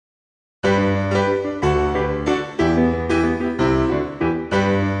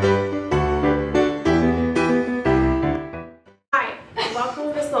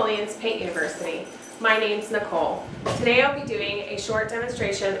my name's Nicole. Today I'll be doing a short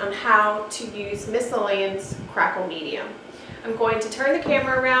demonstration on how to use Miss Lillian's Crackle medium. I'm going to turn the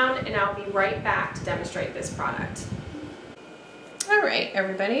camera around and I'll be right back to demonstrate this product. Alright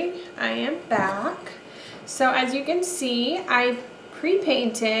everybody, I am back. So as you can see, I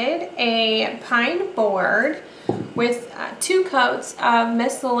pre-painted a pine board with 2 coats of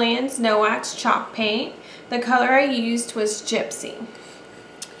Miss Lillian's No Wax chalk paint. The color I used was Gypsy.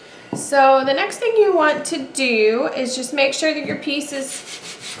 So the next thing you want to do is just make sure that your piece is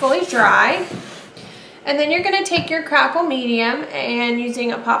fully dry. And then you're going to take your Crackle medium and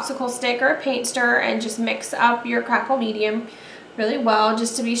using a popsicle stick or a paint stirrer and just mix up your Crackle medium really well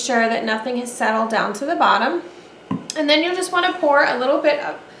just to be sure that nothing has settled down to the bottom. And then you'll just want to pour a little bit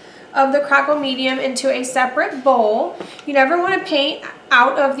of the Crackle medium into a separate bowl. You never want to paint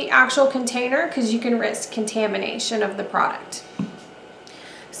out of the actual container because you can risk contamination of the product.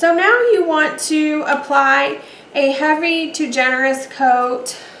 So now you want to apply a heavy to generous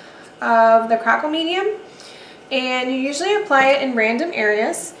coat of the Crackle medium, and you usually apply it in random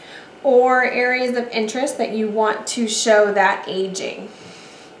areas or areas of interest that you want to show that aging.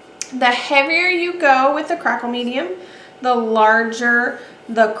 The heavier you go with the Crackle medium, the larger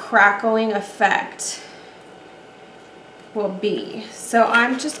the crackling effect will be. So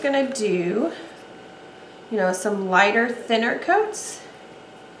I'm just going to do, some lighter, thinner coats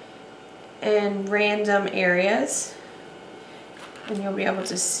in random areas, and you'll be able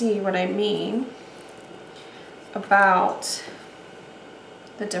to see what I mean about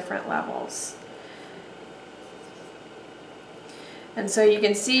the different levels. And so you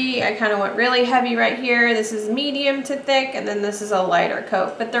can see I kind of went really heavy right here. This is medium to thick, and then this is a lighter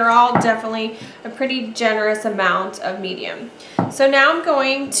coat, but they're all definitely a pretty generous amount of medium. So now I'm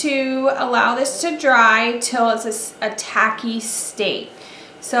going to allow this to dry till it's a tacky state.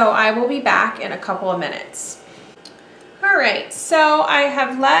 So I will be back in a couple of minutes. Alright, so I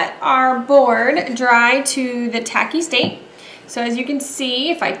have let our board dry to the tacky state. So as you can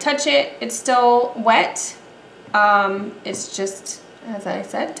see, if I touch it, it's still wet. It's just, as I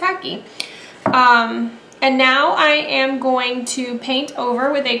said, tacky. And now I am going to paint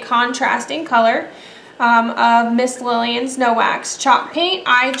over with a contrasting color of Miss Lillian's No Wax chalk paint.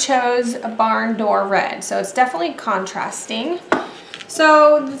 I chose a barn door red, so it's definitely contrasting.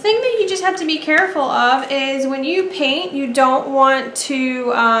 So the thing that you just have to be careful of is when you paint, you don't want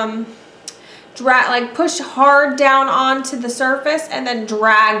to push hard down onto the surface and then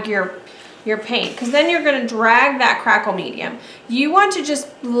drag your paint, because then you're going to drag that Crackle medium. You want to just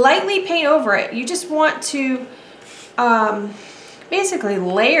lightly paint over it. You just want to basically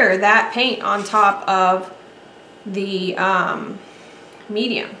layer that paint on top of the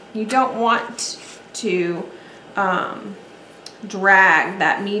medium. You don't want to drag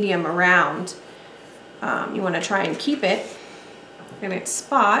that medium around. You want to try and keep it in its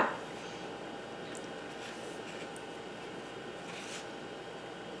spot.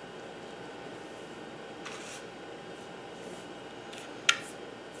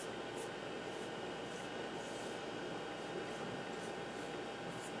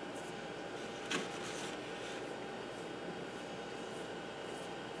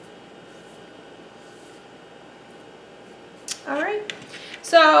 Alright,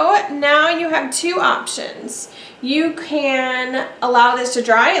 so now you have 2 options. You can allow this to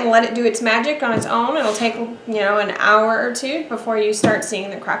dry and let it do its magic on its own. It'll take, an hour or 2 before you start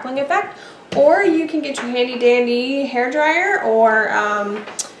seeing the crackling effect. Or you can get your handy dandy hair dryer or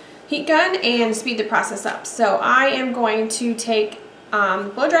heat gun and speed the process up. So I am going to take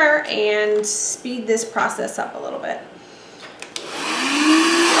blow dryer and speed this process up a little bit.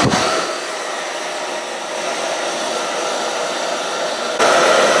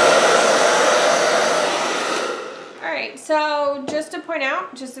 So just to point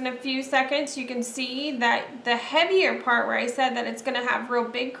out, just in a few seconds, you can see that the heavier part where I said that it's going to have real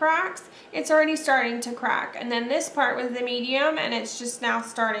big cracks, it's already starting to crack. And then this part was the medium, and it's just now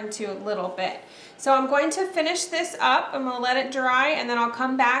starting to a little bit. So I'm going to finish this up. I'm going to let it dry, and then I'll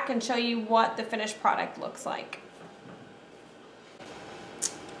come back and show you what the finished product looks like.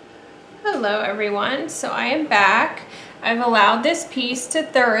 Hello everyone, so I am back. I've allowed this piece to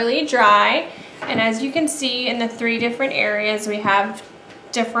thoroughly dry. And as you can see in the 3 different areas, we have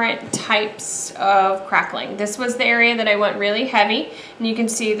different types of crackling. This was the area that I went really heavy, and you can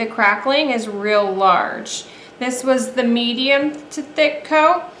see the crackling is real large. This was the medium to thick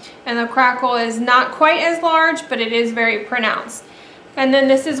coat, and the crackle is not quite as large, but it is very pronounced. And then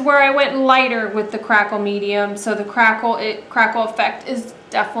this is where I went lighter with the Crackle medium, so the crackle effect is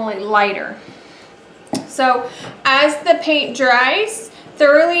definitely lighter. So as the paint dries,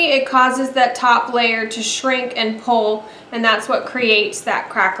 thoroughly, it causes that top layer to shrink and pull, and that's what creates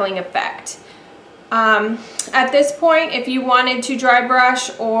that crackling effect. At this point, if you wanted to dry brush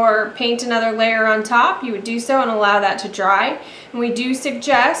or paint another layer on top, you would do so and allow that to dry. And we do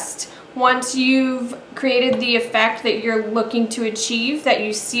suggest, once you've created the effect that you're looking to achieve, that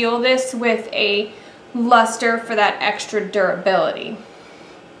you seal this with a luster for that extra durability.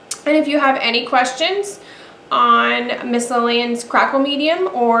 And if you have any questions on Miss Lillian's Crackle Medium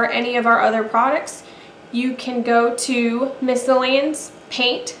or any of our other products, you can go to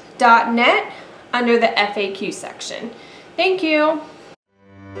misslillianspaint.net under the FAQ section. Thank you.